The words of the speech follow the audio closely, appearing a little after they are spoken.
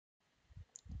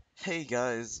Hey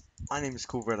guys, my name is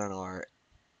coolbrandonr,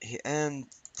 and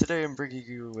today I'm bringing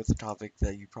you with a topic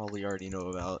that you probably already know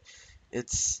about.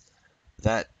 It's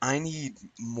that I need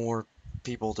more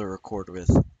people to record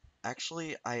with.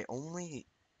 Actually, I only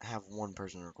have one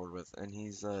person to record with, and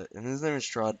his name is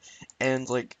Strud, and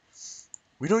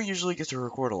we don't usually get to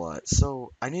record a lot,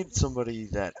 so I need somebody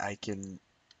that I can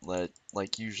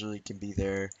usually can be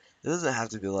there. It doesn't have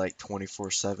to be like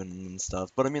 24/7 and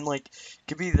stuff, but I mean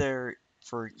can be there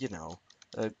for,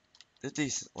 a, a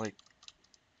decent,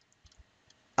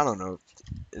 I don't know,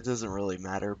 it doesn't really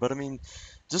matter, but I mean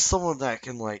just someone that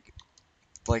can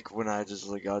when I'll just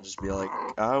be like,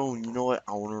 oh, you know what,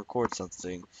 I want to record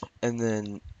something, and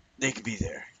then they could be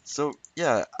there. So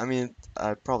yeah, I mean,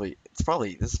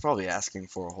 this is probably asking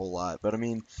for a whole lot, but I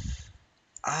mean,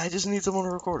 I just need someone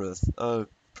to record with.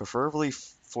 Preferably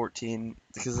 14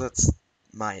 because that's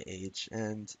my age,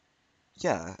 and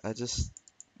yeah, I just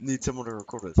need someone to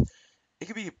record with. It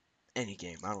could be any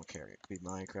game, I don't care. It could be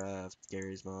Minecraft,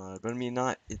 Gary's Mod, but I mean,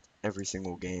 not every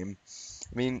single game.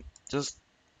 I mean, just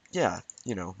yeah,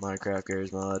 Minecraft,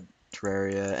 Gary's Mod,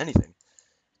 Terraria, anything.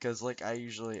 Because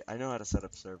I know how to set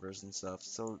up servers and stuff.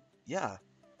 So yeah.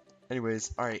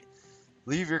 Anyways, all right.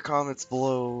 Leave your comments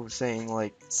below saying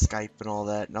Skype and all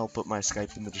that, and I'll put my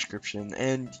Skype in the description.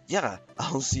 And yeah,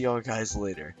 I'll see y'all guys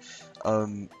later.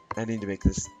 I need to make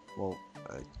this. Well,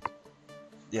 uh,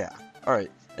 yeah. All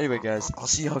right. Anyway, guys, I'll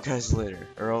see y'all guys later,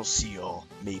 or I'll see y'all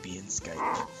maybe in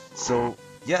Skype. So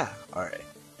yeah. All right.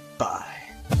 Bye.